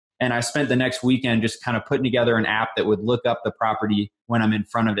And I spent the next weekend just kind of putting together an app that would look up the property when I'm in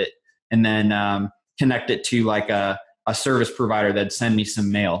front of it, and then connect it to like a service provider that'd send me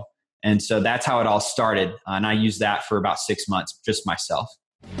some mail. And so that's how it all started. And I used that for about 6 months, just myself.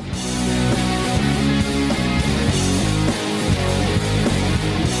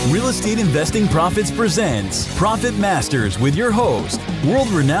 Real Estate Investing Profits presents Profit Masters with your host,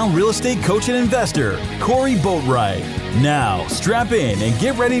 world-renowned real estate coach and investor, Corey Boatwright. Now, strap in and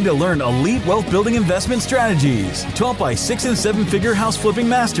get ready to learn elite wealth-building investment strategies taught by 6- and 7-figure house flipping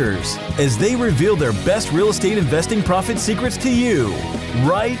masters as they reveal their best real estate investing profit secrets to you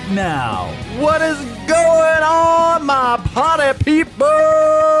right now. What is going on, my party people?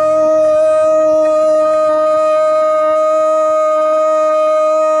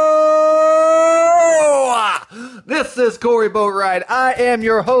 This is Corey Boatwright. I am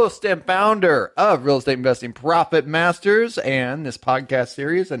your host and founder of Real Estate Investing Profit Masters and this podcast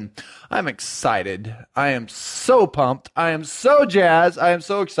series, and I'm excited. I am so pumped. I am so jazzed. I am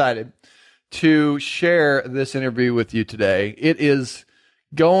so excited to share this interview with you today. It is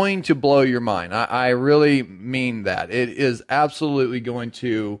going to blow your mind. I really mean that. It is absolutely going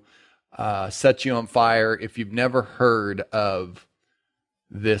to set you on fire if you've never heard of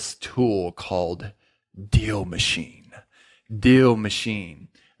this tool called Deal Machine. Deal Machine.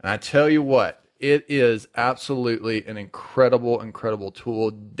 And I tell you what, it is absolutely an incredible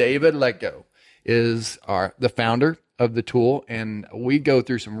tool. David Lecko is the founder of the tool, and we go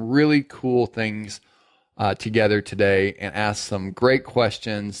through some really cool things together today and ask some great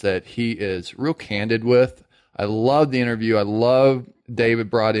questions that he is real candid with. I love the interview. I love David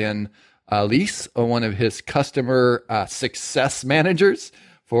brought in Lise, one of his customer success managers,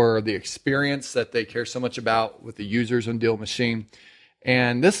 for the experience that they care so much about with the users on Deal Machine.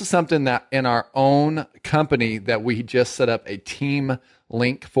 And this is something that in our own company that we just set up a team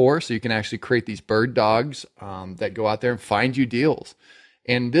link for, so you can actually create these bird dogs that go out there and find you deals.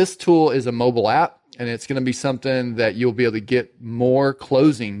 And this tool is a mobile app, and it's going to be something that you'll be able to get more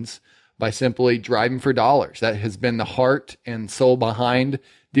closings by simply driving for dollars. That has been the heart and soul behind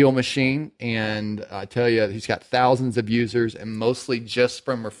Deal Machine, and I tell you, he's got thousands of users and mostly just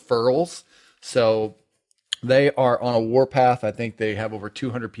from referrals. So they are on a warpath. I think they have over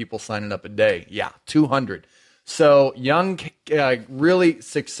 200 people signing up a day. Yeah, 200. So young, really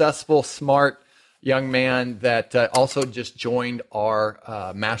successful, smart young man that also just joined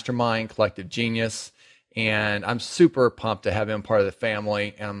our mastermind, Collective Genius. And I'm super pumped to have him part of the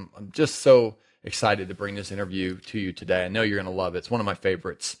family. And I'm just so excited to bring this interview to you today. I know you're going to love it. It's one of my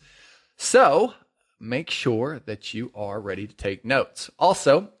favorites. So make sure that you are ready to take notes.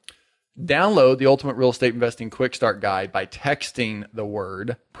 Also, download the Ultimate Real Estate Investing Quick Start Guide by texting the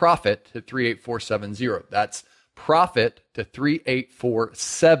word profit to 38470. That's profit to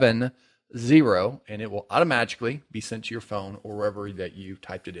 38470, and it will automatically be sent to your phone or wherever that you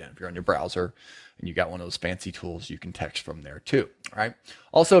typed it in. If you're on your browser and you got one of those fancy tools, you can text from there too. All right.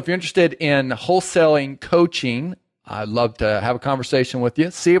 Also, if you're interested in wholesaling coaching, I'd love to have a conversation with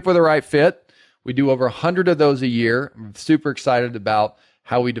you. See if we're the right fit. We do over 100 of those a year. I'm super excited about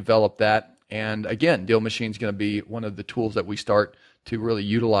how we develop that. And again, Deal Machine is going to be one of the tools that we start to really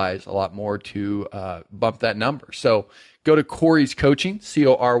utilize a lot more to bump that number. So go to Corey's Coaching,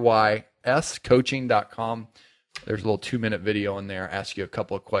 CORYS, coaching.com. There's a little 2-minute video in there. Ask you a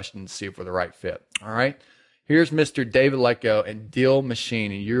couple of questions, see if we're the right fit. All right. Here's Mr. David Lecko and Deal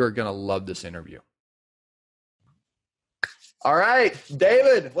Machine, and you are going to love this interview. All right,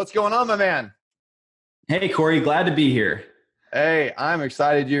 David, what's going on, my man? Hey, Corey, glad to be here. Hey, I'm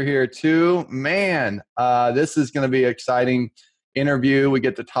excited you're here too. Man, this is going to be an exciting interview. We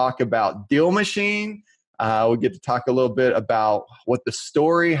get to talk about Deal Machine. We get to talk a little bit about what the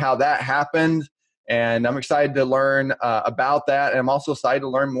story, how that happened. And I'm excited to learn about that. And I'm also excited to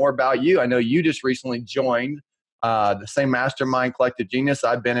learn more about you. I know you just recently joined the same mastermind, Collective Genius.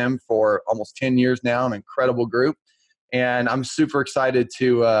 I've been in for almost 10 years now, an incredible group. And I'm super excited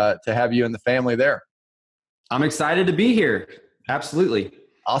to have you in the family there. I'm excited to be here. Absolutely.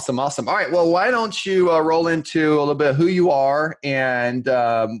 Awesome. All right. Well, why don't you roll into a little bit who you are and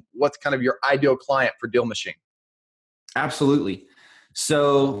what's kind of your ideal client for Deal Machine? Absolutely.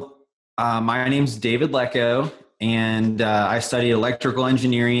 So my name's David Lecko, and I studied electrical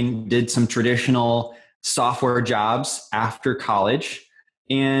engineering, did some traditional software jobs after college.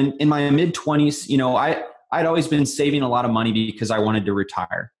 And in my mid-20s, I'd always been saving a lot of money because I wanted to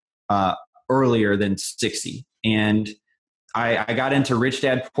retire earlier than 60. And I got into Rich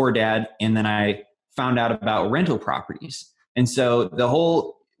Dad, Poor Dad, and then I found out about rental properties. And so the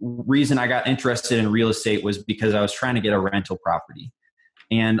whole reason I got interested in real estate was because I was trying to get a rental property.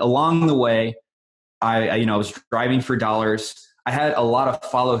 And along the way, I was driving for dollars. I had a lot of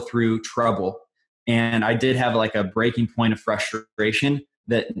follow through trouble, and I did have like a breaking point of frustration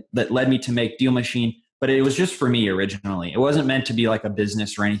that led me to make Deal Machine. But it was just for me originally. It wasn't meant to be like a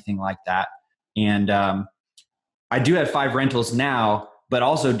business or anything like that. And I do have 5 rentals now, but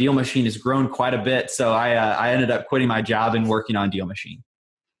also Deal Machine has grown quite a bit. So I ended up quitting my job and working on Deal Machine.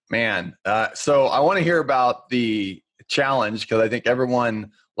 Man, so I want to hear about the challenge, because I think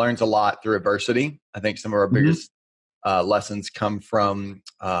everyone learns a lot through adversity. I think some of our biggest lessons come from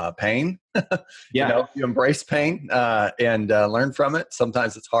pain. Yeah. You embrace pain and learn from it.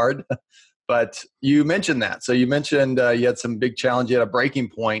 Sometimes it's hard, but you mentioned that. So you mentioned you had some big challenge. You had a breaking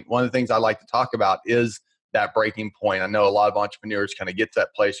point. One of the things I like to talk about is that breaking point. I know a lot of entrepreneurs kind of get to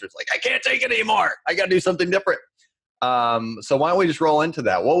that place where it's like, I can't take it anymore. I got to do something different. So why don't we just roll into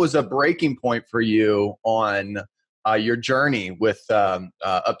that? What was a breaking point for you on your journey with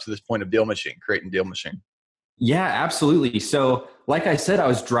up to this point of Deal Machine, creating Deal Machine? Yeah, absolutely. So like I said, I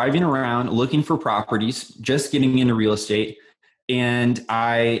was driving around looking for properties, just getting into real estate. And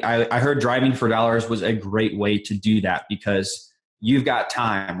I heard driving for dollars was a great way to do that, because you've got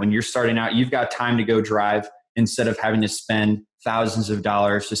time. When you're starting out, you've got time to go drive instead of having to spend thousands of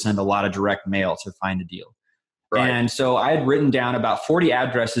dollars to send a lot of direct mail to find a deal. Right. And so I had written down about 40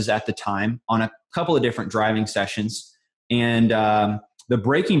 addresses at the time on a couple of different driving sessions. And the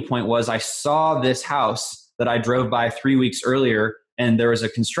breaking point was I saw this house that I drove by 3 weeks earlier, and there was a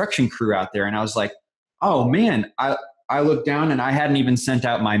construction crew out there. And I was like, oh man, I looked down and I hadn't even sent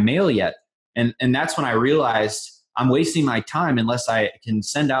out my mail yet. And that's when I realized I'm wasting my time unless I can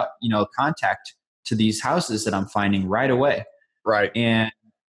send out, contact to these houses that I'm finding right away. Right. And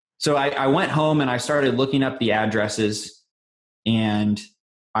so I went home and I started looking up the addresses, and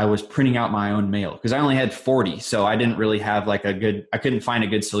I was printing out my own mail because I only had 40. So I didn't really have I couldn't find a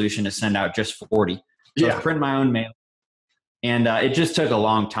good solution to send out just 40. So I was printing my own mail, and it just took a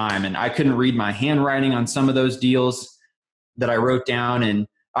long time, and I couldn't read my handwriting on some of those deals that I wrote down. And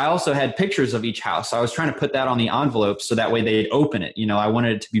I also had pictures of each house. So I was trying to put that on the envelope so that way they'd open it. I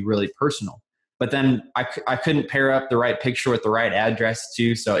wanted it to be really personal. But then I couldn't pair up the right picture with the right address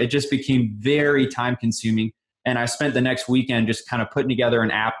too. So it just became very time consuming. And I spent the next weekend just kind of putting together an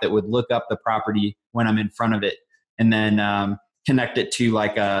app that would look up the property when I'm in front of it, and then connect it to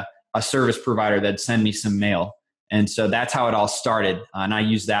like a service provider that'd send me some mail. And so that's how it all started. And I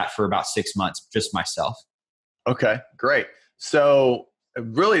used that for about 6 months, just myself. Okay, great. So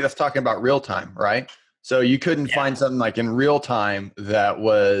really that's talking about real time, right? So you couldn't find something like in real time that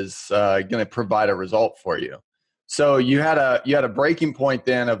was going to provide a result for you. So you had a breaking point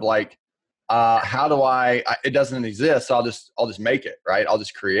then of like, how do it doesn't exist. So I'll just make it, right? I'll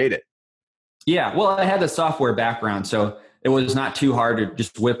just create it. Yeah. Well, I had the software background, so it was not too hard to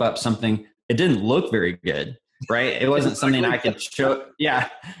just whip up something. It didn't look very good, right? It wasn't something I could show. Yeah.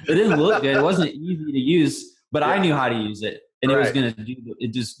 It didn't look good. It wasn't easy to use, but I knew how to use it. And it was going to do it,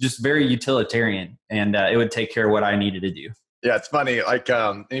 just very utilitarian, and it would take care of what I needed to do. Yeah, it's funny. Like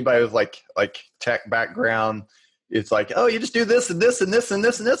anybody with like tech background, it's like, oh, you just do this and this and this and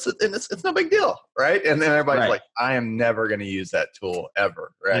this and this, and it's no big deal, right? And then everybody's like, I am never going to use that tool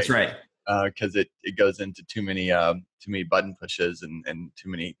ever, right? That's right. Because it goes into too many button pushes and too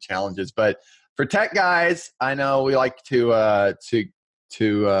many challenges. But for tech guys, I know we like to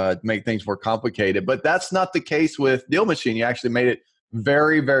make things more complicated, but that's not the case with Deal Machine. You actually made it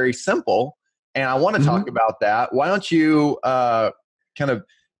very, very simple. And I want to talk about that. Why don't you kind of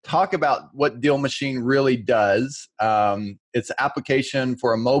talk about what Deal Machine really does? It's an application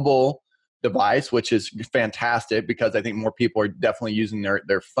for a mobile device, which is fantastic because I think more people are definitely using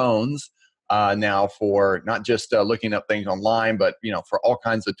their phones now for not just looking up things online, but for all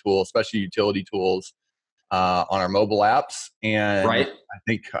kinds of tools, especially utility tools. On our mobile apps. And I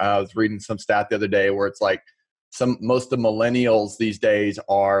think I was reading some stat the other day where it's like most of the millennials these days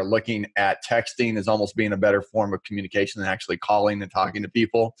are looking at texting as almost being a better form of communication than actually calling and talking to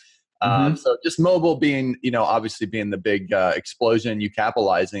people. So just mobile being, obviously being the big explosion, you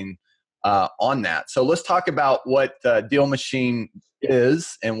capitalizing on that. So let's talk about what Deal Machine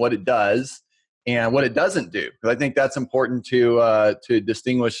is and what it does and what it doesn't do, because I think that's important to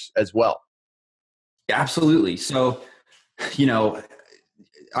distinguish as well. Absolutely. So,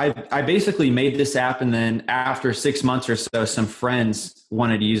 I basically made this app, and then after 6 months or so, some friends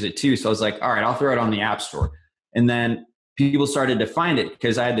wanted to use it too. So I was like, all right, I'll throw it on the App Store. And then people started to find it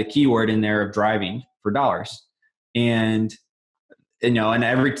because I had the keyword in there of driving for dollars. And, and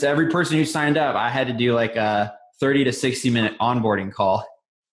every person who signed up, I had to do like a 30 to 60 minute onboarding call.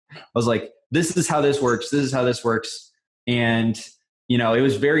 I was like, this is how this works. This is how this works. And it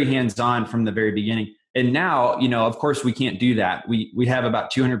was very hands-on from the very beginning. And now, of course we can't do that. We have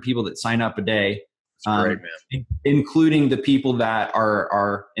about 200 people that sign up a day, That's great, man. including the people that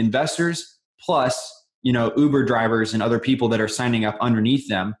are investors, plus, Uber drivers and other people that are signing up underneath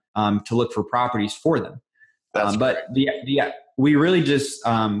them to look for properties for them. But we really just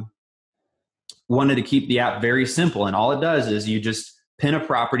wanted to keep the app very simple. And all it does is you just pin a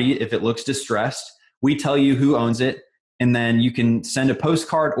property. If it looks distressed, we tell you who owns it. And then you can send a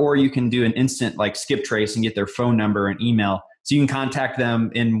postcard, or you can do an instant like skip trace and get their phone number and email. So you can contact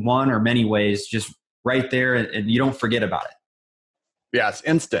them in one or many ways, just right there, and you don't forget about it. Yeah, it's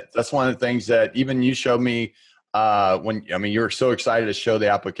instant. That's one of the things that even you showed me you were so excited to show the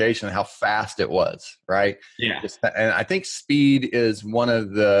application and how fast it was, right? Yeah. And I think speed is one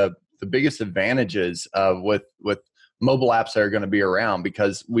of the biggest advantages of with mobile apps that are going to be around,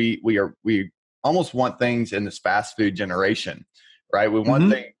 because we almost want things in this fast food generation, right? We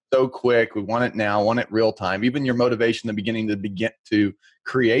want things so quick. We want it now, want it real time. Even your motivation in the beginning to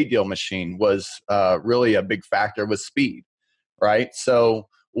create Deal Machine was really a big factor with speed, right? So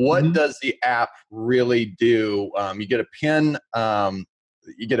what does the app really do? You get a pin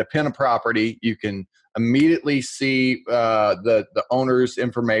of property. You can immediately see the owner's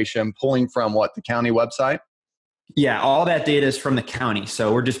information pulling from the county website? Yeah, all that data is from the county.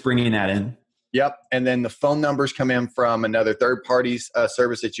 So we're just bringing that in. Yep. And then the phone numbers come in from another third party's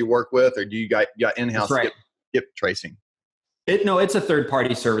service that you work with, or do you got in-house skip tracing? It's a third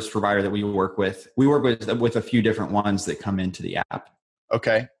party service provider that we work with. We work with a few different ones that come into the app.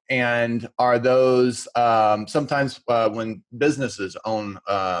 Okay. And are those sometimes when businesses own,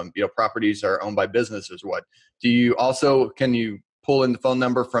 properties are owned by businesses, can you pull in the phone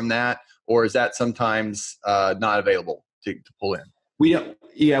number from that, or is that sometimes not available to pull in? We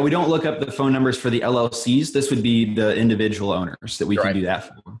don't look up the phone numbers for the LLCs. This would be the individual owners that we can do that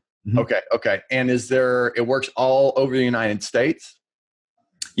for. Mm-hmm. Okay. And it works all over the United States?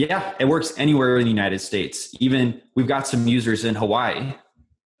 Yeah, it works anywhere in the United States. Even we've got some users in Hawaii.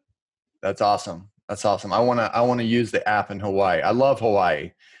 That's awesome. I want to use the app in Hawaii. I love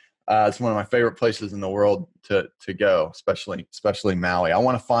Hawaii. It's one of my favorite places in the world to go, especially Maui. I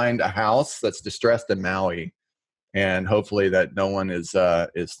want to find a house that's distressed in Maui, and hopefully that no one is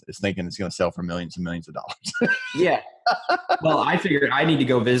thinking it's going to sell for millions and millions of dollars. Yeah. Well, I figured I need to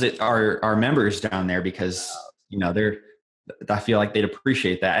go visit our members down there, because I feel like they'd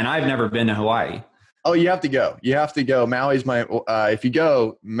appreciate that. And I've never been to Hawaii. Oh, you have to go. Maui's if you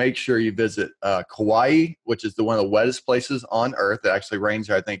go, make sure you visit Kauai, which is one of the wettest places on earth. It actually rains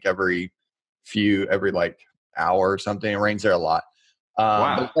there, I think, every hour or something. It rains there a lot.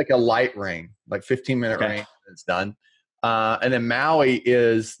 Wow. It's like a light rain, like 15-minute rain, and it's done. And then Maui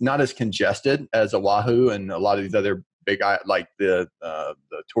is not as congested as Oahu and a lot of these other big, like the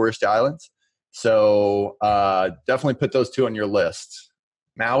tourist islands. So definitely put those two on your list,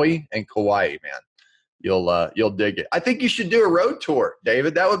 Maui and Kauai, man. You'll dig it. I think you should do a road tour,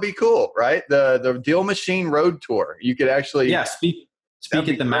 David. That would be cool, right? The Deal Machine road tour. You could actually speak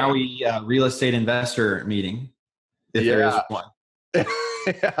at the Maui real estate investor meeting if there is one.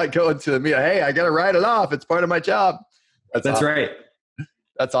 Yeah, go into the meeting. Hey, I got to write it off. It's part of my job. That's awesome. Right.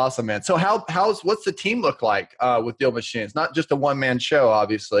 That's awesome, man. So what's the team look like with Deal Machine? It's not just a one-man show,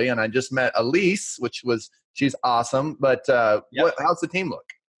 obviously. And I just met Elise, she's awesome. But how's the team look?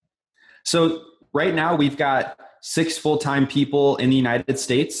 So right now we've got 6 full-time people in the United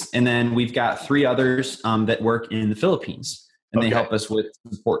States, and then we've got 3 others that work in the Philippines, and they help us with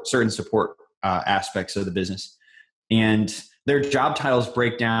certain support aspects of the business. And their job titles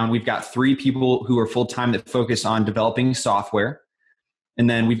break down. We've got 3 people who are full-time that focus on developing software. And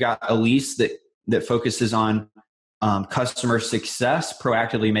then we've got Elise that focuses on customer success,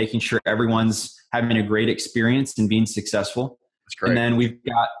 proactively making sure everyone's having a great experience and being successful. That's great. And then we've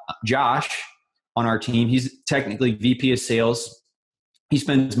got Josh on our team. He's technically VP of sales. He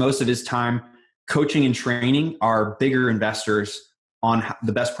spends most of his time coaching and training our bigger investors on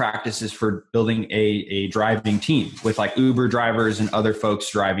the best practices for building a driving team with like Uber drivers and other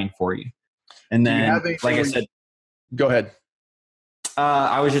folks driving for you. And then, like I said, go ahead.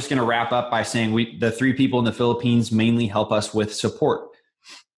 I was just going to wrap up by saying the 3 people in the Philippines mainly help us with support.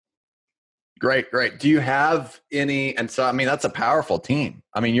 Great. Do you have any? And so, I mean, that's a powerful team.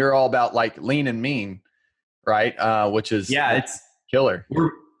 I mean, you're all about like lean and mean, right? Which is it's killer.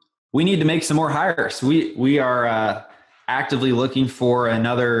 We need to make some more hires. We are actively looking for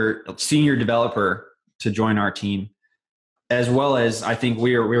another senior developer to join our team, as well as I think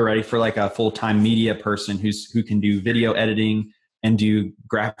we're ready for like a full-time media person who can do video editing and do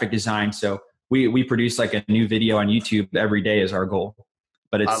graphic design. So we produce like a new video on YouTube every day is our goal.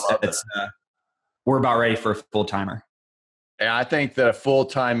 But we're about ready for a full timer. And I think that a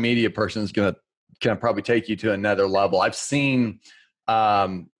full-time media person is going to probably take you to another level. I've seen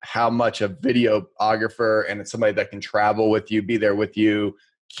how much a videographer and somebody that can travel with you, be there with you,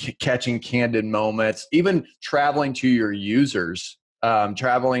 catching candid moments, even traveling to your users,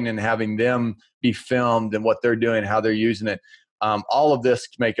 traveling and having them be filmed and what they're doing, how they're using it. All of this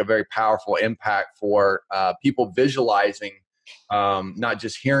can make a very powerful impact for people visualizing, not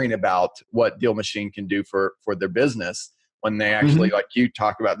just hearing about what Deal Machine can do for their business. When they actually, like you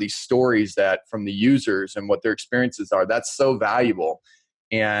talk about these stories that from the users and what their experiences are, that's so valuable.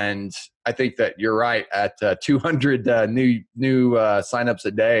 And I think that you're right. At 200 new signups a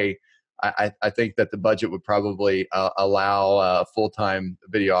day, I think that the budget would probably allow a full-time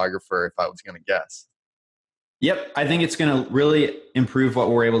videographer, if I was going to guess. Yep, I think it's going to really improve what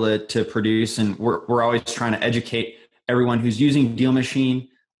we're able to produce, and we're always trying to educate everyone who's using Deal Machine.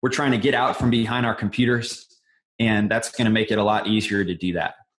 We're trying to get out from behind our computers. And that's going to make it a lot easier to do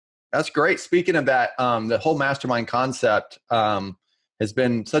that. That's great. Speaking of that, the whole mastermind concept has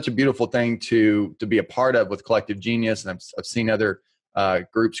been such a beautiful thing to be a part of with Collective Genius. And I've seen other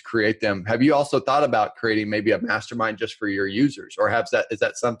groups create them. Have you also thought about creating maybe a mastermind just for your users? Or is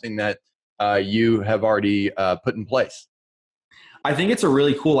that something that you have already put in place? I think it's a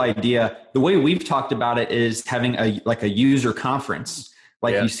really cool idea. The way we've talked about it is having a user conference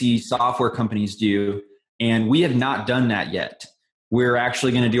like you see software companies do. And we have not done that yet. We're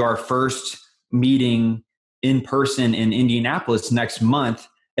actually going to do our first meeting in person in Indianapolis next month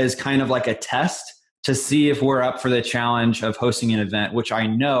as kind of like a test to see if we're up for the challenge of hosting an event, which I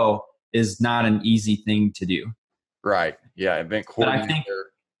know is not an easy thing to do. Right. Yeah. Event coordinator.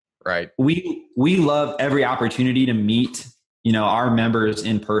 Right. We love every opportunity to meet, our members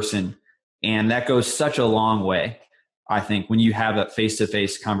in person. And that goes such a long way, I think, when you have a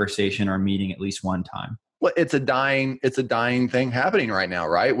face-to-face conversation or meeting at least one time. Well, it's a dying thing happening right now,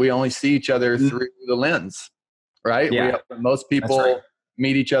 right? We only see each other through the lens, right? Yeah. Most people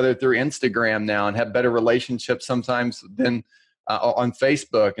meet each other through Instagram now and have better relationships sometimes than on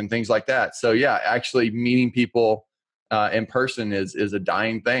Facebook and things like that. So yeah, actually meeting people in person is a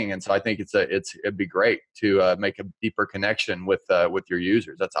dying thing, and so I think it'd be great to make a deeper connection with your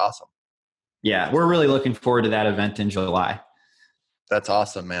users. That's awesome. Yeah, we're really looking forward to that event in July. That's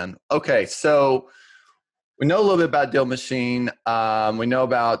awesome, man. Okay, so we know a little bit about Deal Machine. We know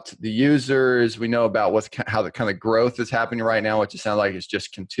about the users. We know about how the kind of growth is happening right now, which it sounds like is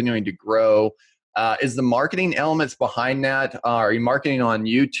just continuing to grow. Is the marketing elements behind that? Are you marketing on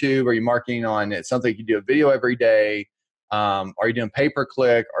YouTube? Are you marketing on it? Sounds like you do a video every day. Are you doing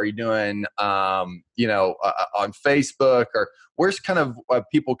pay-per-click? Are you doing, on Facebook? Or where's kind of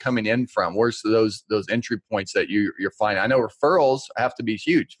people coming in from? Where's those entry points that you're finding? I know referrals have to be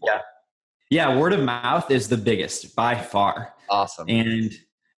huge. Yeah, word of mouth is the biggest by far. Awesome. And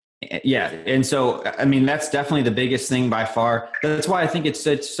so I mean that's definitely the biggest thing by far. That's why I think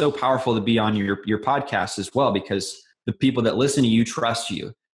it's so powerful to be on your podcast as well, because the people that listen to you trust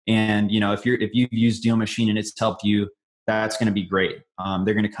you. And if you've used Deal Machine and it's helped you, that's going to be great.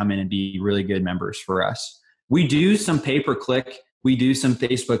 They're going to come in and be really good members for us. We do some pay-per-click, we do some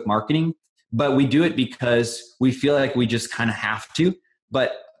Facebook marketing, but we do it because we feel like we just kind of have to.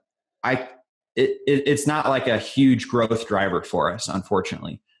 But it's not like a huge growth driver for us,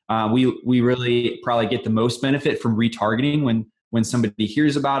 unfortunately. We really probably get the most benefit from retargeting when somebody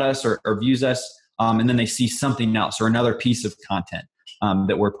hears about us or views us, and then they see something else or another piece of content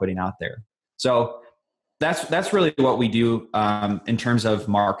that we're putting out there. So that's really what we do in terms of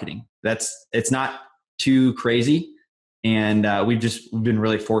marketing. It's not too crazy, and we've been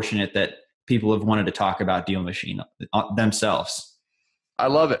really fortunate that people have wanted to talk about Deal Machine themselves. I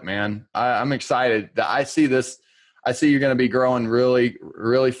love it, man. I'm excited. I see you're going to be growing really,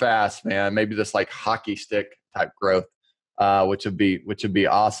 really fast, man. Maybe this like hockey stick type growth, which would be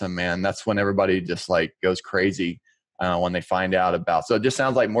awesome, man. That's when everybody just like goes crazy when they find out about. So it just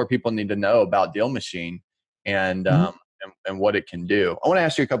sounds like more people need to know about Deal Machine and what it can do. I want to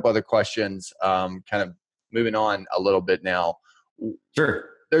ask you a couple other questions, kind of moving on a little bit now. Sure.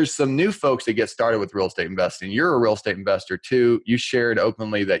 There's some new folks that get started with real estate investing. You're a real estate investor too. You shared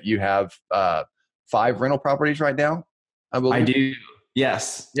openly that you have 5 rental properties right now, I believe. I do.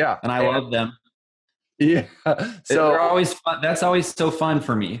 Yes. Yeah. And I love them. Yeah. So they're always fun. That's always so fun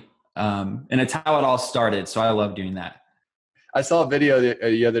for me. And it's how it all started. So I love doing that. I saw a video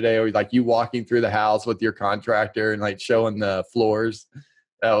the other day where like you walking through the house with your contractor and like showing the floors.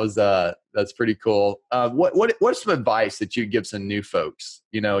 That That's pretty cool. What's some advice that you give some new folks,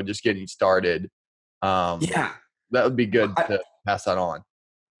 just getting started? Yeah. That would be good to pass that on.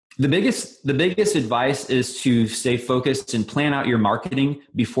 The biggest advice is to stay focused and plan out your marketing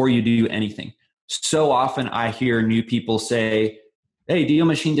before you do anything. So often I hear new people say, hey, Deal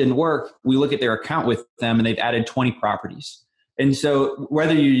Machine didn't work. We look at their account with them and they've added 20 properties. And so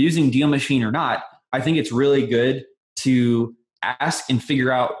whether you're using Deal Machine or not, I think it's really good to ask and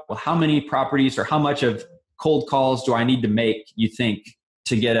figure out, well, how many properties or how much of cold calls do I need to make, you think,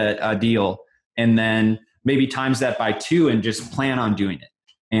 to get a deal? And then maybe times that by 2 and just plan on doing it.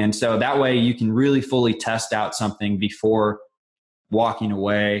 And so that way you can really fully test out something before walking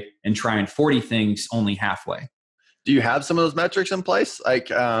away and trying 40 things only halfway. Do you have some of those metrics in place? Like,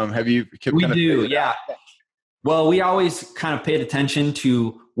 have you? We do, yeah. Well, we always kind of paid attention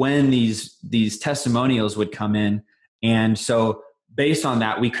to when these testimonials would come in. And so based on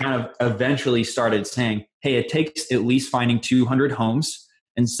that, we kind of eventually started saying, hey, it takes at least finding 200 homes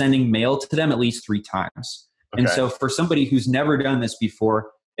and sending mail to them at least 3 times. Okay. And so for somebody who's never done this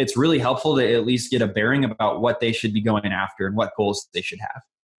before, it's really helpful to at least get a bearing about what they should be going after and what goals they should have.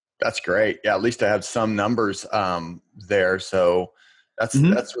 That's great. Yeah, at least I have some numbers there. So that's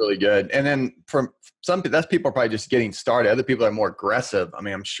really good. And then from that's people are probably just getting started. Other people are more aggressive. I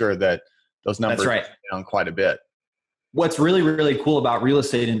mean, I'm sure that those numbers are down quite a bit. What's really, really cool about real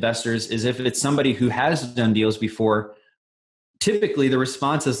estate investors is if it's somebody who has done deals before, typically the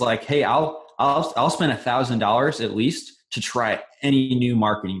response is like, hey, I'll spend $1,000 at least to try any new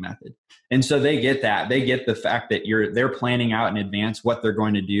marketing method. And so they get that. They get the fact that they're planning out in advance what they're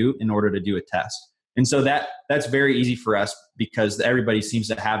going to do in order to do a test. And so that's very easy for us because everybody seems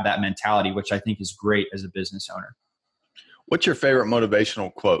to have that mentality, which I think is great as a business owner. What's your favorite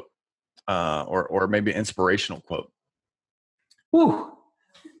motivational quote or maybe inspirational quote? Whew.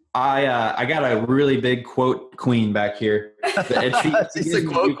 I got a really big quote queen back here. She's a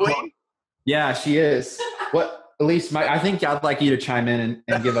quote queen? Yeah, she is. At least I think I'd like you to chime in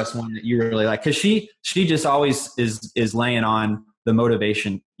and give us one that you really like. Cause she just always is laying on the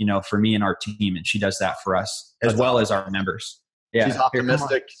motivation, for me and our team. And she does that for us as well as our members. Yeah. She's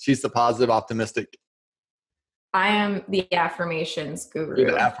optimistic. She's the positive optimistic. I am the affirmations guru.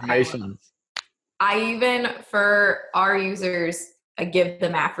 You're the affirmations. I even, for our users, I give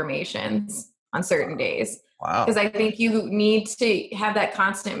them affirmations on certain days. Wow. Because I think you need to have that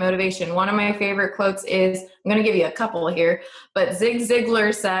constant motivation. One of my favorite quotes is, I'm going to give you a couple here, but Zig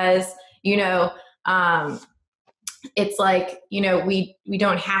Ziglar says, it's like, we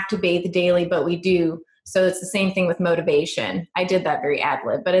don't have to bathe daily, but we do. So it's the same thing with motivation. I did that very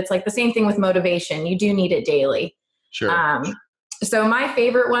ad-lib, but it's like the same thing with motivation. You do need it daily. Sure. So my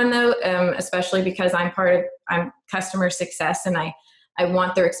favorite one though, especially because I'm customer success and I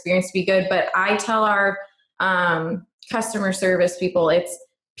want their experience to be good, but I tell our customer service people,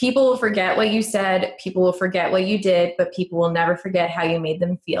 people will forget what you said, people will forget what you did, but people will never forget how you made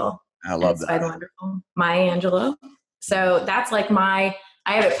them feel. I love that. By the wonderful Maya Angelou. So that's like I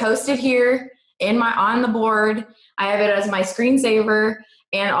have it posted here on the board. I have it as my screensaver.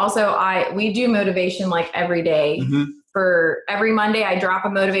 And also we do motivation like every day. Mm-hmm. For every Monday, I drop a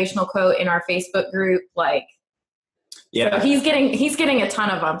motivational quote in our Facebook group. Yeah. So he's getting a ton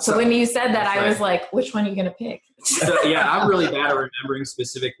of them. So when you said that, I was like, which one are you going to pick? So, yeah, I'm really bad at remembering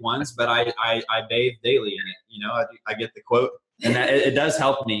specific ones, but I bathe daily in it. I get the quote and it does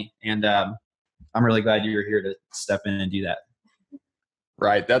help me. And I'm really glad you're here to step in and do that.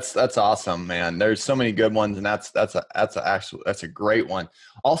 Right. That's awesome, man. There's so many good ones. And that's a great one.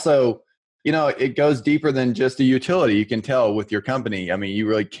 Also, it goes deeper than just a utility. You can tell with your company. I mean, you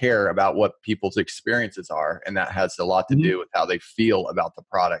really care about what people's experiences are. And that has a lot to do with how they feel about the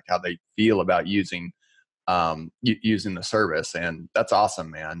product, how they feel about using the service. And that's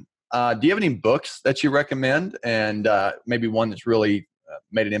awesome, man. Do you have any books that you recommend and maybe one that's really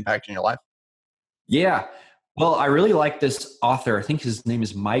made an impact in your life? Yeah. Well, I really like this author. I think his name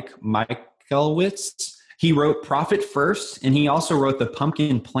is Mike Michalowicz. He wrote Profit First, and he also wrote The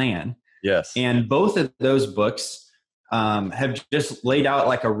Pumpkin Plan. Yes. And both of those books have just laid out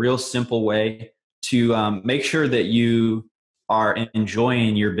like a real simple way to make sure that you are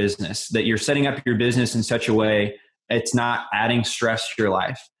enjoying your business, that you're setting up your business in such a way it's not adding stress to your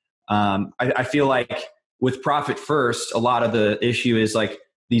life. I feel like with Profit First, a lot of the issue is like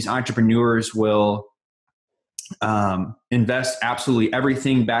these entrepreneurs will invest absolutely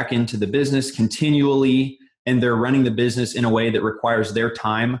everything back into the business continually, and they're running the business in a way that requires their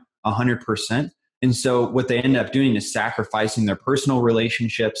time 100%. And so what they end up doing is sacrificing their personal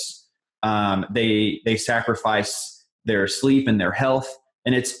relationships. They sacrifice their sleep and their health.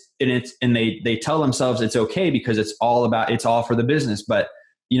 And it's and they tell themselves it's okay because it's all for the business. But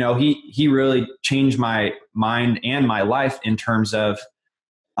he really changed my mind and my life in terms of,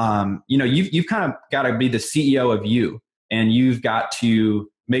 you've kind of got to be the CEO of you, and you've got to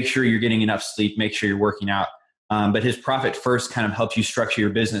make sure you're getting enough sleep, make sure you're working out. But his Profit First kind of helps you structure your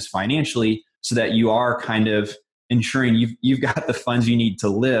business financially so that you are kind of ensuring you've got the funds you need to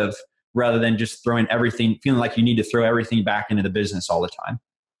live, rather than just feeling like you need to throw everything back into the business all the time.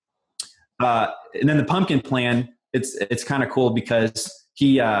 And then the pumpkin plan, it's kind of cool because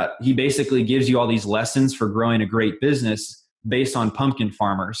he basically gives you all these lessons for growing a great business based on pumpkin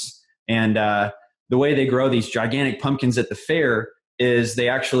farmers. And the way they grow these gigantic pumpkins at the fair is they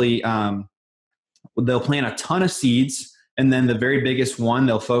actually they'll plant a ton of seeds, and then the very biggest one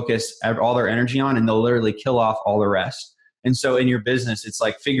they'll focus all their energy on, and they'll literally kill off all the rest. And so in your business, it's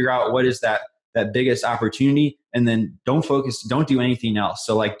like figure out what is that biggest opportunity, and then don't do anything else.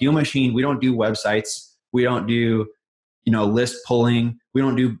 So like Deal Machine, we don't do websites, we don't do list pulling, we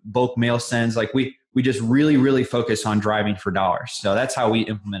don't do bulk mail sends. Like we just really, really focus on driving for dollars. So that's how we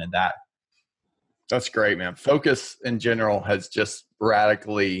implemented that. That's great, man. Focus in general has just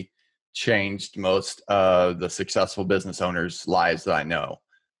radically changed most of the successful business owners' lives that I know.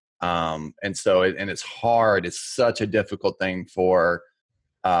 And it's hard. It's such a difficult thing for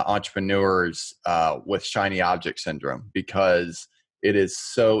entrepreneurs with shiny object syndrome, because it is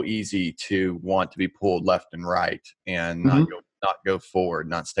so easy to want to be pulled left and right and not go forward,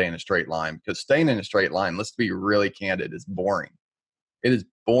 not stay in a straight line. Because staying in a straight line, let's be really candid, is boring. It is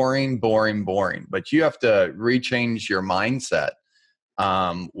boring. But you have to rechange your mindset,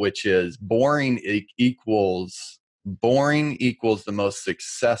 which is boring equals the most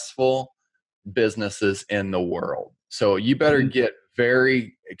successful businesses in the world. So you better get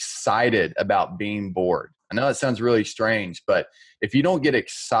very excited about being bored. I know it sounds really strange, but if you don't get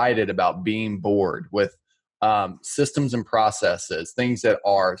excited about being bored with systems and processes, things that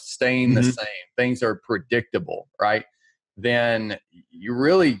are staying the same, things that are predictable, right? Then you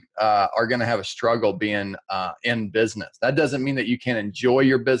really are going to have a struggle being in business. That doesn't mean that you can't enjoy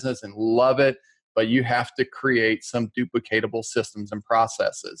your business and love it, but you have to create some duplicatable systems and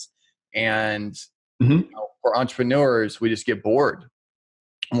processes. And for entrepreneurs, we just get bored.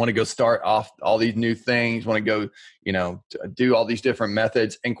 Want to go start off all these new things, want to go, do all these different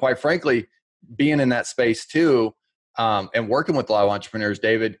methods. And quite frankly, being in that space too, and working with a lot of entrepreneurs,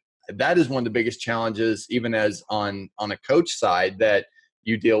 David, that is one of the biggest challenges, even as on a coach side, that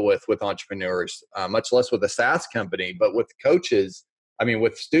you deal with entrepreneurs, much less with a SaaS company, but with coaches,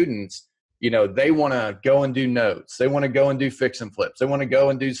 with students, they want to go and do notes. They want to go and do fix and flips. They want to go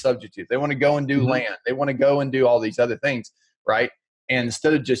and do substitute. They want to go and do land. They want to go and do all these other things, right? And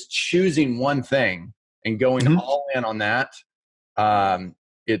instead of just choosing one thing and going all in on that,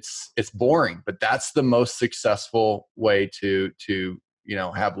 it's boring. But that's the most successful way to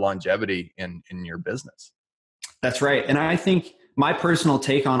have longevity in your business. That's right. And I think my personal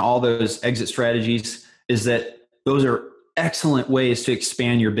take on all those exit strategies is that those are excellent ways to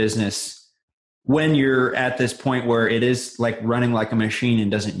expand your business when you're at this point where it is like running like a machine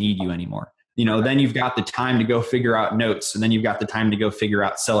and doesn't need you anymore. Then you've got the time to go figure out notes, and then you've got the time to go figure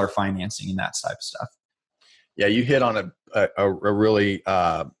out seller financing and that type of stuff. Yeah, you hit on a really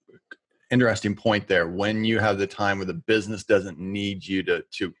interesting point there. When you have the time where the business doesn't need you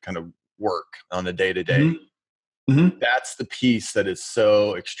to kind of work on the day-to-day, that's the piece that is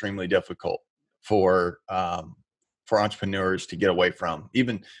so extremely difficult for entrepreneurs to get away from.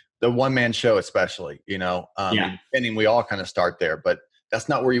 Even the one-man show, especially, depending, we all kind of start there, but that's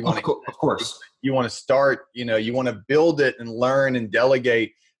not where you want to. Of course, you want to start. You want to build it and learn and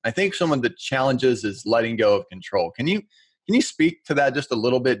delegate. I think some of the challenges is letting go of control. Can you speak to that just a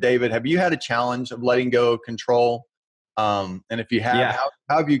little bit, David? Have you had a challenge of letting go of control? And if you have,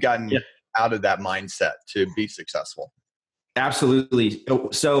 how have you gotten out of that mindset to be successful? Absolutely.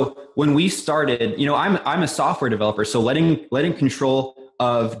 So when we started, I'm a software developer, so letting control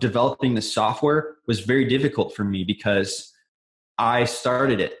of developing the software was very difficult for me because I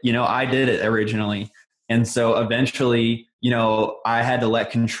started it. I did it originally, and so eventually, I had to let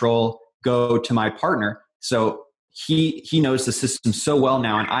control go to my partner. So he knows the system so well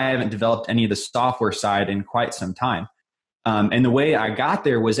now, and I haven't developed any of the software side in quite some time. And the way I got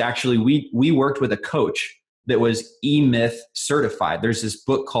there was actually we worked with a coach that was E-Myth certified. There's this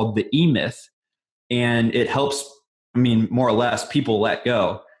book called The E-Myth, and it helps, more or less, people let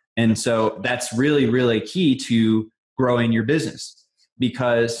go. And so that's really, really key to growing your business,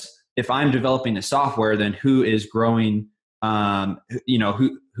 because if I'm developing the software, then who is growing,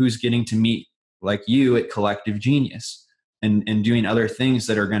 who's getting to meet like you at Collective Genius? and doing other things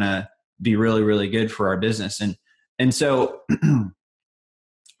that are going to be really, really good for our business. And so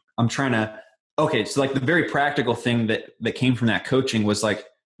I'm trying to, okay. So like the very practical thing that came from that coaching was like,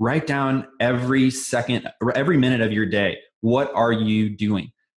 write down every second, or every minute of your day. What are you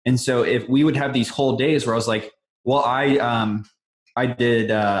doing? And so if we would have these whole days where I was like, well, I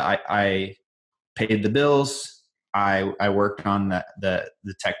paid the bills. I worked on the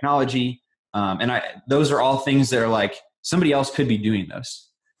technology. And those are all things that are like, somebody else could be doing those.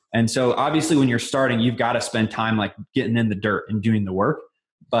 And so obviously when you're starting, you've got to spend time like getting in the dirt and doing the work.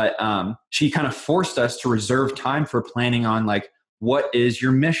 But she kind of forced us to reserve time for planning on like, what is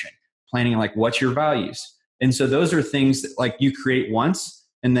your mission? Planning like, what's your values? And so those are things that like you create once,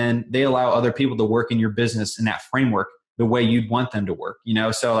 and then they allow other people to work in your business in that framework the way you'd want them to work, you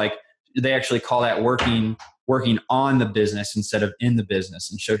know? So like they actually call that working on the business instead of in the business.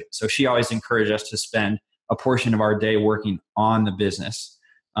 And so she always encouraged us to spend a portion of our day working on the business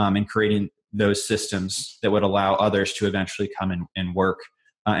and creating those systems that would allow others to eventually come and work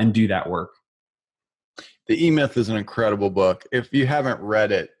and do that work. The E-Myth is an incredible book. If you haven't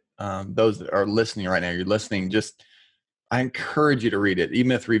read it, those that are listening right now, I encourage you to read it.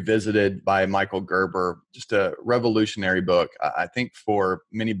 E-Myth Revisited by Michael Gerber, just a revolutionary book. I think for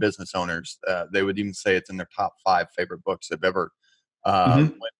many business owners, they would even say it's in their top 5 favorite books they've ever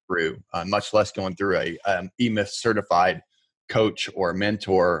went through, much less going through a E-Myth certified coach or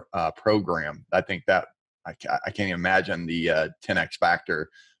mentor program. I think that I can't even imagine the 10X factor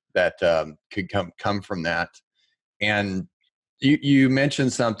that could come from that. And you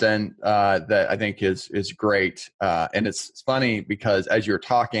mentioned something that I think is great, and it's funny because as you're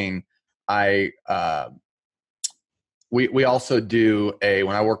talking, we also do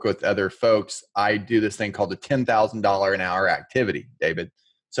when I work with other folks, I do this thing called the $10,000 an hour activity, David.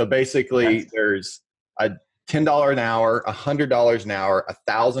 So basically, there's a $10 an hour, $100 an hour,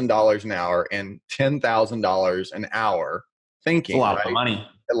 $1,000 an hour, and $10,000 an hour thinking. It's a lot of money.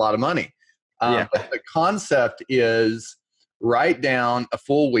 A lot of money. But the concept is write down a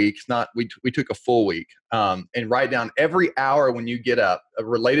full week. It's not, we took a full week and write down every hour when you get up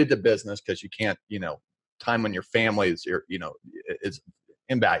related to business, because you can't, time on your family is is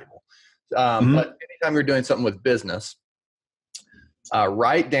invaluable. But anytime you're doing something with business,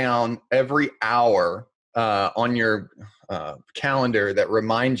 write down every hour on your calendar that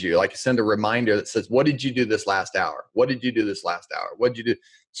reminds you, like send a reminder that says, what did you do this last hour? What did you do this last hour? What did you do?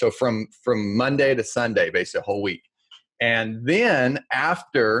 So from Monday to Sunday, basically a whole week. And then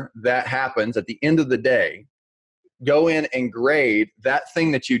after that happens at the end of the day, go in and grade that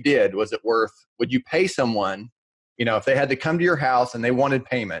thing that you did. Was it worth, would you pay someone, if they had to come to your house and they wanted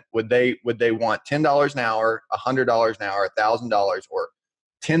payment, would they want $10 an hour, $100 an hour, $1,000, or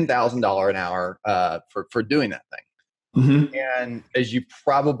 $10,000 an hour for doing that thing? And as you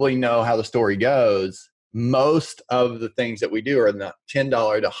probably know how the story goes, most of the things that we do are in the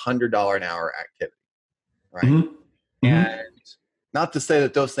 $10 to $100 an hour activity, right? And not to say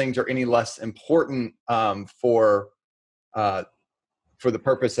that those things are any less important for the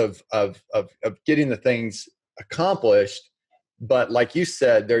purpose of getting the things accomplished, but like you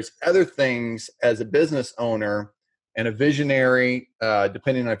said, there's other things as a business owner and a visionary,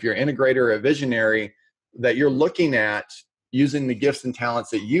 depending on if you're an integrator or a visionary, that you're looking at using the gifts and talents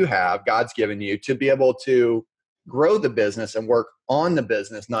that you have, God's given you, to be able to grow the business and work on the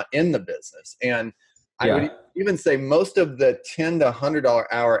business, not in the business. And I would even say most of the $10 to $100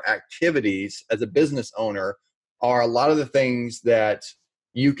 hour activities as a business owner are a lot of the things that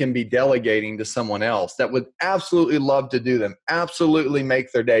you can be delegating to someone else that would absolutely love to do them, absolutely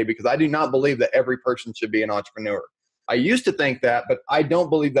make their day, because I do not believe that every person should be an entrepreneur. I used to think that, but I don't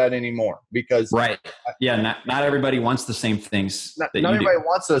believe that anymore, because not everybody wants the same things. Not everybody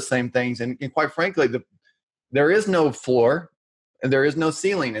wants those same things. And quite frankly, there is no floor and there is no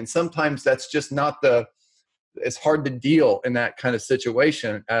ceiling. And sometimes that's just not it's hard to deal in that kind of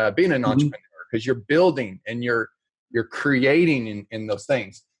situation, being an entrepreneur, because you're building and you're creating in those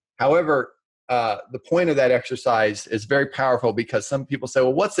things. However, the point of that exercise is very powerful, because some people say,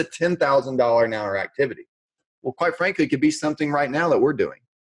 well, what's a $10,000 an hour activity? Well, quite frankly, it could be something right now that we're doing.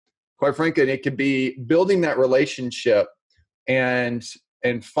 Quite frankly, it could be building that relationship and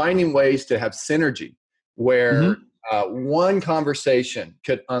finding ways to have synergy where one conversation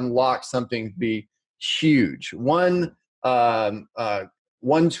could unlock something to be huge. One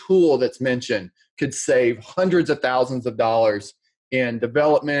tool that's mentioned could save hundreds of thousands of dollars in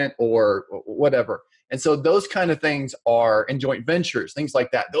development or whatever. And so those kind of things are in joint ventures, things like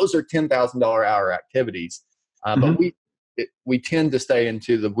that. Those are $10,000 hour activities. But we tend to stay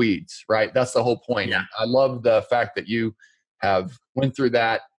into the weeds, right? That's the whole point. Yeah. I love the fact that you have went through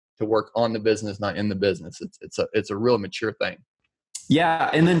that to work on the business, not in the business. It's a real mature thing. Yeah.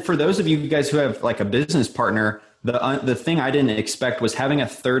 And then for those of you guys who have like a business partner, the thing I didn't expect was having a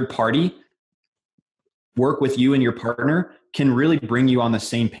third party work with you and your partner can really bring you on the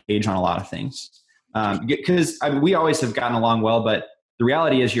same page on a lot of things. Because we always have gotten along well, but the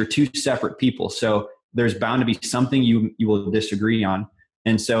reality is you're two separate people. So there's bound to be something you will disagree on.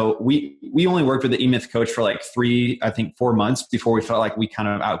 And so we only worked with the eMyth coach for like 4 months before we felt like we kind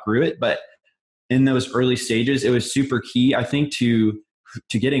of outgrew it. But in those early stages, it was super key, I think, to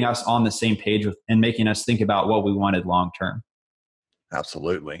getting us on the same page with and making us think about what we wanted long term.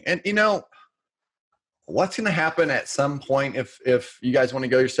 Absolutely. And what's going to happen at some point if you guys want to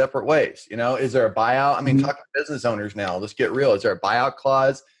go your separate ways? Is there a buyout? I mean, talking to business owners now, let's get real. Is there a buyout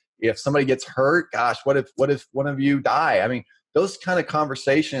clause? If somebody gets hurt, gosh, what if one of you die? I mean, those kind of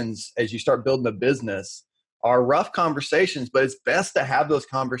conversations as you start building a business are rough conversations, but it's best to have those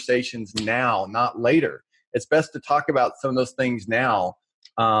conversations now, not later. It's best to talk about some of those things now,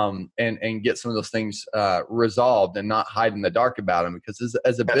 and get some of those things resolved and not hide in the dark about them, because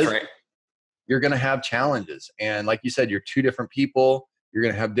as a business, right, you're going to have challenges. And like you said, you're two different people. You're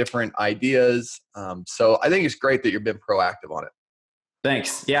going to have different ideas. So I think it's great that you've been proactive on it.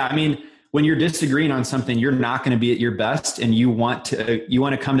 Thanks. Yeah. I mean, when you're disagreeing on something, you're not going to be at your best, and you want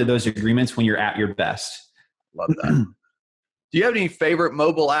to come to those agreements when you're at your best. Love that. Do you have any favorite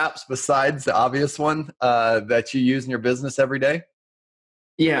mobile apps besides the obvious one that you use in your business every day?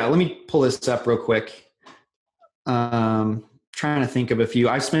 Yeah, let me pull this up real quick. Trying to think of a few.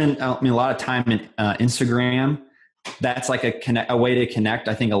 I spend a lot of time in Instagram. That's like a way to connect.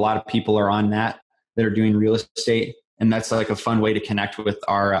 I think a lot of people are on that are doing real estate, and that's like a fun way to connect with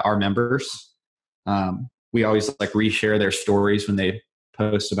our members. We always like reshare their stories when they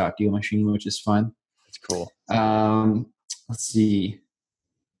post about Deal Machine, which is fun. That's cool. Let's see.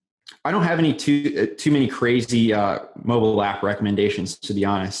 I don't have any too many crazy mobile app recommendations, to be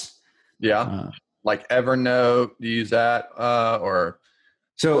honest. Yeah. Like Evernote, do you use that or?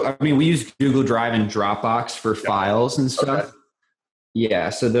 So, I mean, we use Google Drive and Dropbox for files and stuff. Okay. Yeah.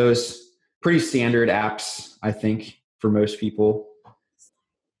 So those pretty standard apps, I think, for most people.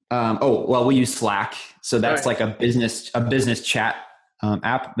 We use Slack. So that's like a business chat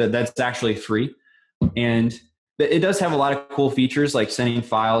app that's actually free. And it does have a lot of cool features like sending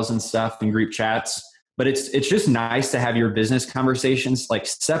files and stuff and group chats, but it's just nice to have your business conversations like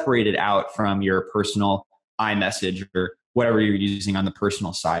separated out from your personal iMessage or whatever you're using on the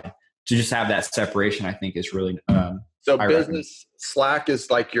personal side. To just have that separation, I think is really so business Slack is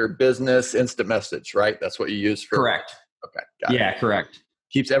like your business instant message, right? That's what you use for. Correct. Okay. Got it. Correct.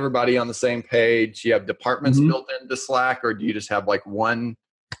 Keeps everybody on the same page. You have departments built into Slack, or do you just have like one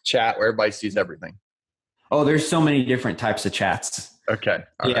chat where everybody sees everything? Oh, there's so many different types of chats. Okay.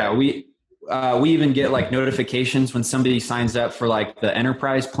 All right. We even get like notifications when somebody signs up for like the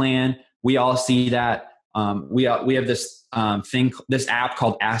enterprise plan. We all see that. We have this this app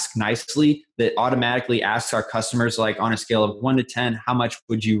called Ask Nicely that automatically asks our customers, like on a scale of 1 to 10, how much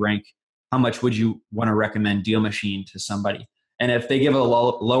would you rank? How much would you want to recommend Deal Machine to somebody? And if they give a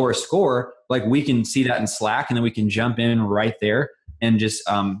lower score, like we can see that in Slack, and then we can jump in right there and just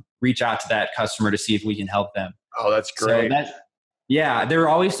reach out to that customer to see if we can help them. Oh, that's great. So they're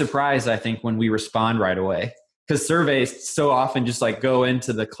always surprised, I think, when we respond right away, because surveys so often just like go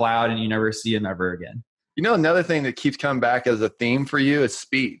into the cloud and you never see them ever again. Another thing that keeps coming back as a theme for you is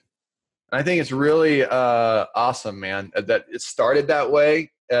speed. And I think it's really awesome, man, that it started that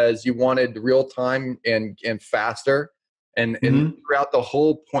way as you wanted real time and faster. And throughout the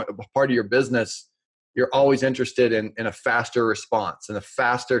whole part of your business, you're always interested in a faster response and a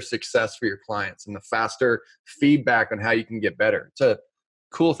faster success for your clients and the faster feedback on how you can get better. It's a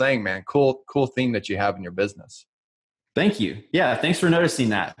cool thing, man. Cool theme that you have in your business. Thank you. Yeah. Thanks for noticing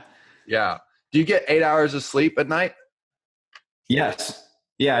that. Yeah. Do you get 8 hours of sleep at night? Yes.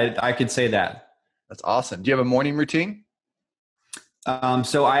 Yeah, I could say that. That's awesome. Do you have a morning routine?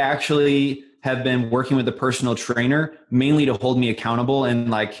 So I actually have been working with a personal trainer mainly to hold me accountable,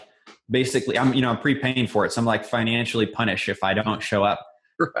 and like, basically I'm prepaying for it. So I'm like financially punished if I don't show up.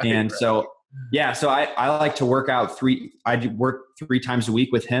 So I like to work out I work 3 times a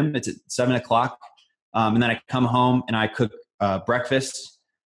week with him. It's at 7:00. And then I come home and I cook breakfast,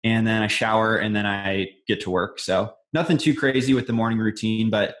 and then I shower, and then I get to work. So nothing too crazy with the morning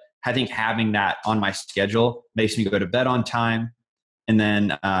routine, but I think having that on my schedule makes me go to bed on time, and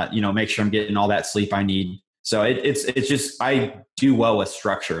then, make sure I'm getting all that sleep I need. So it's just, I do well with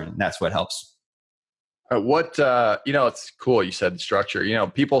structure, and that's what helps. It's cool. You said structure,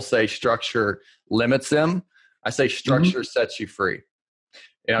 people say structure limits them. I say structure sets you free.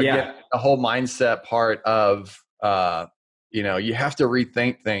 Again, the whole mindset part of, you have to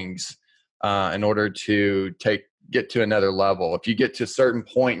rethink things in order to get to another level. If you get to a certain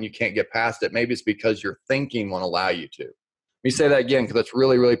point and you can't get past it, maybe it's because your thinking won't allow you to. Let me say that again, because that's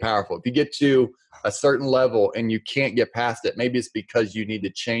really, really powerful. If you get to a certain level and you can't get past it, maybe it's because you need to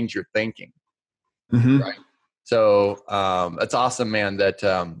change your thinking. Right. So that's awesome, man, that,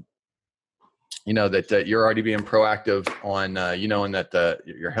 that you're already being proactive on, and that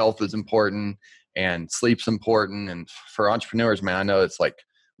your health is important and sleep's important. And for entrepreneurs, man, I know it's like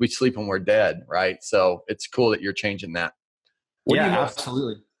we sleep when we're dead, right? So it's cool that you're changing that.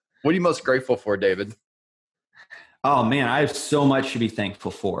 Absolutely. What are you most grateful for, David? Oh man, I have so much to be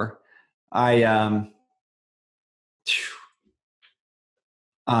thankful for. Obviously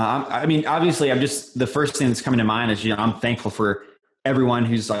the first thing that's coming to mind is, I'm thankful for everyone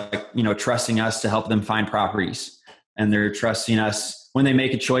who's trusting us to help them find properties, and they're trusting us when they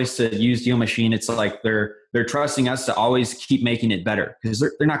make a choice to use Deal Machine. It's like they're trusting us to always keep making it better, because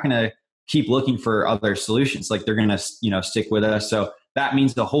they're not going to keep looking for other solutions. Like they're going to, stick with us. So that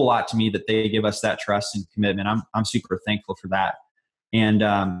means a whole lot to me that they give us that trust and commitment. I'm super thankful for that. And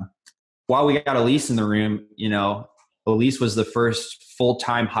while we got Elise in the room, Elise was the first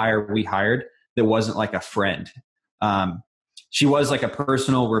full-time hire we hired that wasn't like a friend. She was like a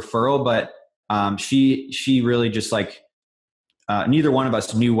personal referral, but she really just neither one of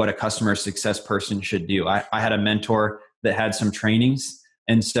us knew what a customer success person should do. I had a mentor that had some trainings.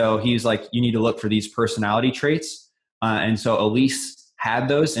 And so he's like, you need to look for these personality traits. And so Elise had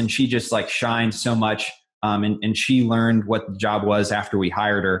those, and she just shined so much. And she learned what the job was after we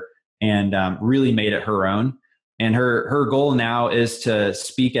hired her, and really made it her own. And her goal now is to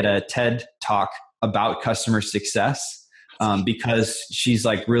speak at a TED Talk about customer success, because she's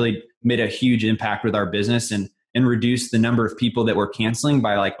really made a huge impact with our business and reduced the number of people that we're canceling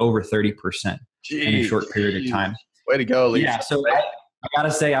by over 30% in a short period of time. Way to go, Elise. Yeah, so I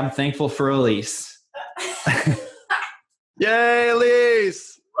gotta say I'm thankful for Elise. Yay,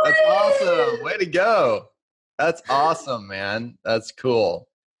 Elise! That's awesome. Way to go. That's awesome, man. That's cool.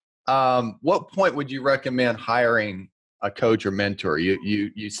 What point would you recommend hiring a coach or mentor?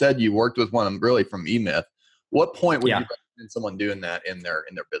 You said you worked with one really from eMyth. What point would you recommend someone doing that in their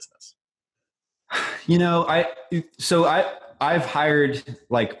business? I've hired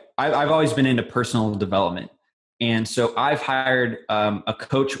I've always been into personal development. And so I've hired a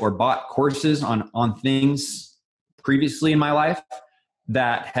coach or bought courses on things previously in my life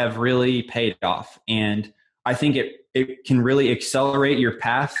that have really paid off. And I think it can really accelerate your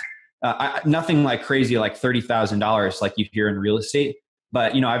path. Nothing crazy, like $30,000 like you hear in real estate.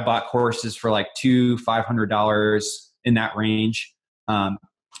 But, I bought courses for $200-$500 in that range. And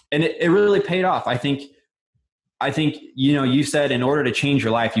it really paid off. I think, you said in order to change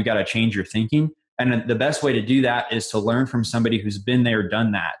your life, you got to change your thinking. And the best way to do that is to learn from somebody who's been there,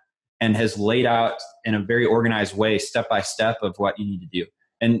 done that, and has laid out in a very organized way, step by step, of what you need to do.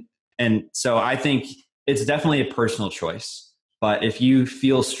 And so I think it's definitely a personal choice. But if you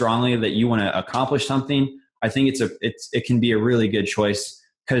feel strongly that you want to accomplish something, I think it can be a really good choice,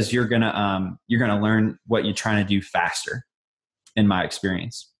 because you're gonna learn what you're trying to do faster, in my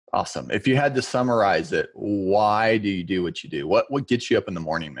experience. Awesome. If you had to summarize it, why do you do what you do? What gets you up in the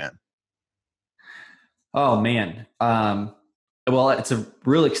morning, man? Oh man. Well, it's a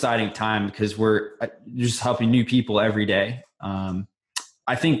really exciting time because we're just helping new people every day.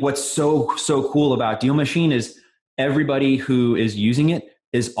 I think what's so cool about Deal Machine is everybody who is using it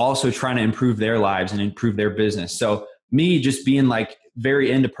is also trying to improve their lives and improve their business. So me just being very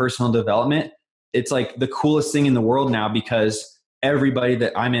into personal development, it's the coolest thing in the world now, because everybody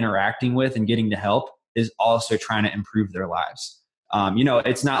that I'm interacting with and getting to help is also trying to improve their lives.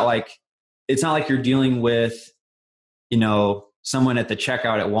 It's not like you're dealing with, someone at the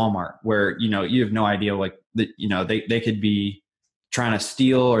checkout at Walmart where, you have no idea, they could be trying to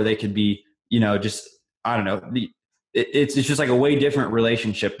steal, or they could be, just, I don't know. It's just a way different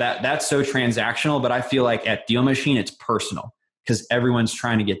relationship that's so transactional. But I feel like at Deal Machine, it's personal, because everyone's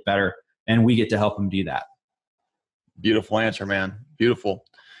trying to get better, and we get to help them do that. Beautiful answer, man. Beautiful.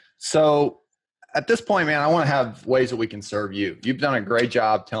 So at this point, man, I want to have ways that we can serve you. You've done a great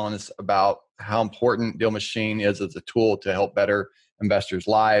job telling us about how important Deal Machine is as a tool to help better investors'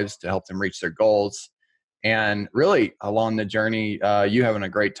 lives, to help them reach their goals. And really, along the journey, you having a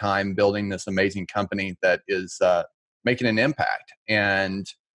great time building this amazing company that is making an impact.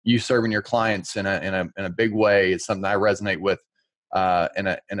 And you serving your clients in a big way is something I resonate with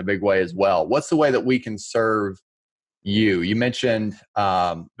in a big way as well. What's the way that we can serve you? You mentioned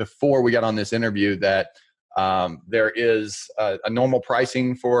before we got on this interview that there is a normal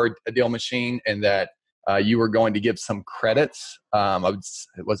pricing for a deal machine, and that you were going to give some credits. Was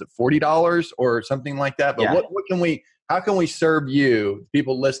it $40 or something like that? But Yeah. how can we serve you,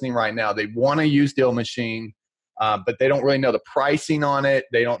 people listening right now? They want to use Deal Machine, but they don't really know the pricing on it.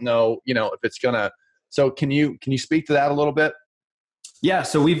 They don't know, if it's gonna. So can you speak to that a little bit? Yeah.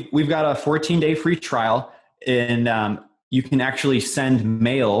 So we've got a 14-day free trial, and you can actually send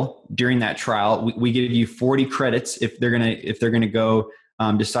mail during that trial. We give you 40 credits if they're gonna go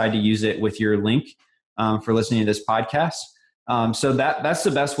decide to use it with your link for listening to this podcast. So that's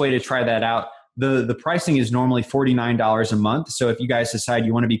the best way to try that out. The pricing is normally $49 a month. So if you guys decide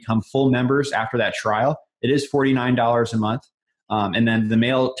you want to become full members after that trial, it is $49 a month. And then the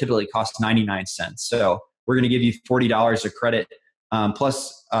mail typically costs 99 cents. So we're going to give you $40 of credit.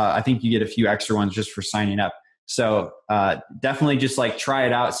 Plus, I think you get a few extra ones just for signing up. So definitely just try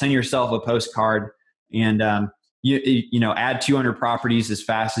it out. Send yourself a postcard, and add 200 properties as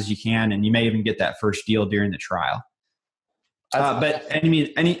fast as you can, and you may even get that first deal during the trial. But I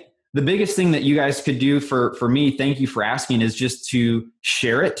mean, the biggest thing that you guys could do for me, thank you for asking, is just to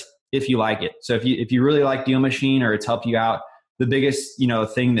share it if you like it. So if you really like Deal Machine or it's helped you out, the biggest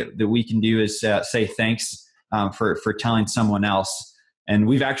thing that we can do is say thanks for telling someone else. And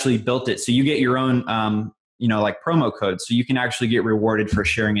we've actually built it so you get your own promo code, so you can actually get rewarded for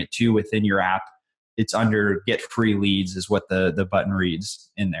sharing it too within your app. It's under Get Free Leads is what the button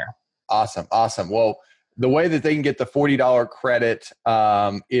reads in there. Awesome. Well, the way that they can get the $40 credit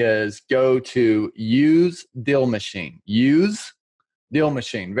is go to Use Deal Machine. Use Deal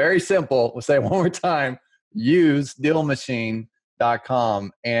Machine. Very simple. We'll say it one more time. Use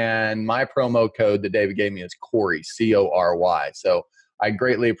dealmachine.com. And my promo code that David gave me is Corey, CORY. So I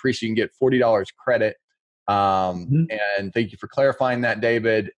greatly appreciate you can get $40 credit. And thank you for clarifying that,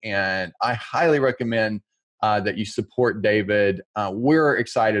 David. And I highly recommend that you support David. We're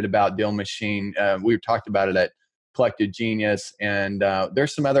excited about Deal Machine. We've talked about it at Collective Genius, and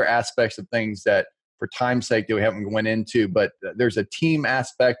there's some other aspects of things that, for time's sake, that we haven't went into. But there's a team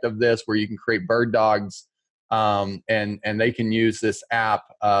aspect of this where you can create bird dogs, and they can use this app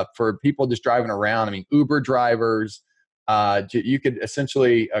for people just driving around. I mean, Uber drivers. You could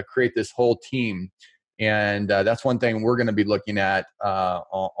essentially create this whole team. And that's one thing we're going to be looking at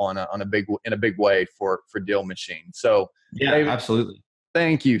in a big way for Deal Machine. So yeah, David, absolutely.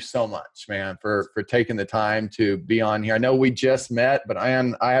 Thank you so much, man, for taking the time to be on here. I know we just met, but I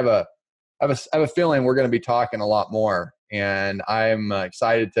have a feeling we're going to be talking a lot more, and I'm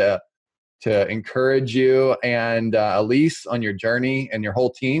excited to encourage you and Elise on your journey and your whole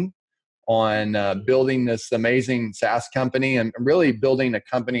team on building this amazing SaaS company, and really building a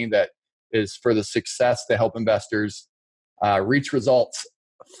company that is for the success to help investors reach results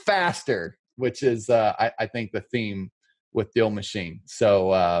faster, which is, I think, the theme with Deal Machine.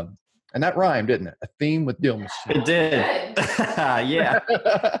 So, and that rhymed, didn't it? A theme with Deal Machine. It did. Yeah.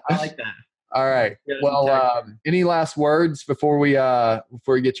 I like that. All right. Well, any last words before we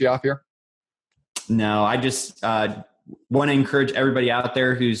get you off here? No, I just want to encourage everybody out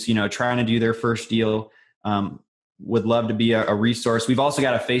there who's, trying to do their first deal. Would love to be a resource. We've also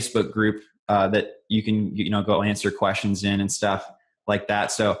got a Facebook group that you can go answer questions in and stuff like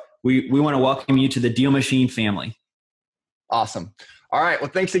that. So we want to welcome you to the Deal Machine family. Awesome. All right.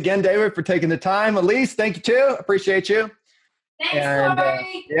 Well, thanks again, David, for taking the time. Elise, thank you too. Appreciate you. Thanks,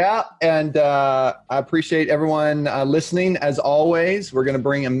 Corey. And I appreciate everyone listening. As always, we're going to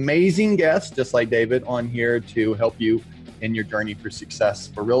bring amazing guests just like David on here to help you in your journey for success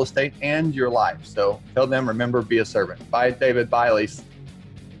for real estate and your life. So tell them, remember, be a servant. Bye, David. Bye, Elise.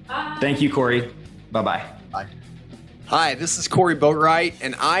 Bye. Thank you, Corey. Bye-bye. Bye. Hi, this is Corey Boatwright,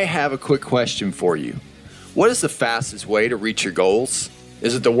 and I have a quick question for you. What is the fastest way to reach your goals?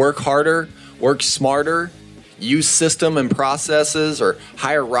 Is it to work harder, work smarter, use system and processes, or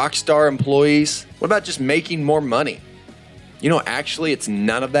hire rock star employees? What about just making more money? Actually, it's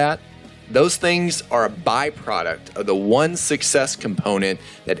none of that. Those things are a byproduct of the one success component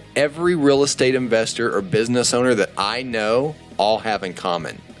that every real estate investor or business owner that I know all have in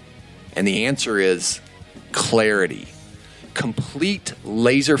common. And the answer is clarity. Complete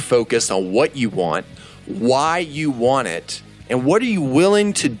laser focus on what you want, why you want it, and what are you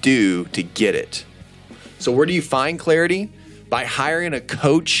willing to do to get it. So where do you find clarity? By hiring a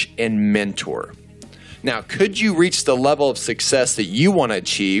coach and mentor. Now, could you reach the level of success that you want to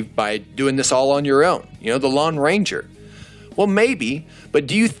achieve by doing this all on your own? The Lone Ranger. Well, maybe, but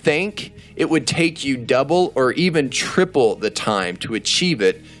do you think it would take you double or even triple the time to achieve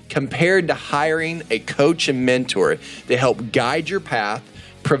it compared to hiring a coach and mentor to help guide your path,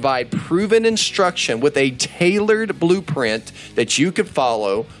 provide proven instruction with a tailored blueprint that you could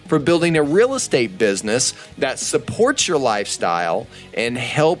follow for building a real estate business that supports your lifestyle and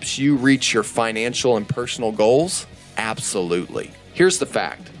helps you reach your financial and personal goals? Absolutely. Here's the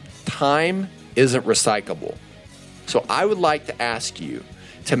fact. Time isn't recyclable. So I would like to ask you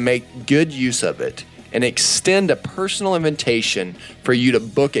to make good use of it and extend a personal invitation for you to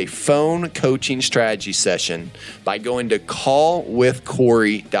book a phone coaching strategy session by going to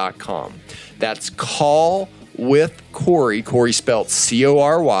callwithcorey.com. That's callwithcorey, Corey spelled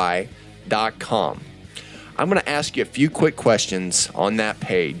CORY.com. I'm going to ask you a few quick questions on that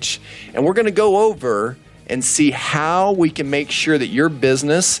page, and we're going to go over and see how we can make sure that your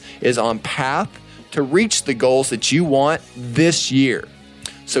business is on path to reach the goals that you want this year.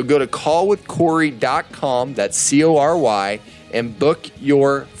 So go to callwithcorey.com, that's CORY, and book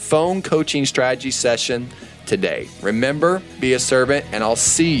your phone coaching strategy session today. Remember, be a servant, and I'll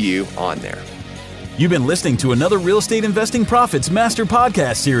see you on there. You've been listening to another Real Estate Investing Profits Master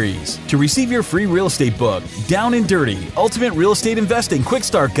Podcast series. To receive your free real estate book, Down and Dirty, Ultimate Real Estate Investing Quick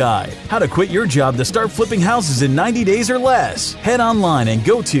Start Guide, how to quit your job to start flipping houses in 90 days or less, head online and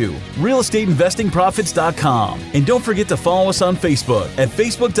go to realestateinvestingprofits.com. And don't forget to follow us on Facebook at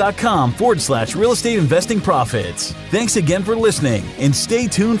facebook.com/Real Estate Investing Profits. Thanks again for listening, and stay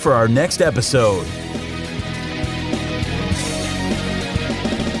tuned for our next episode.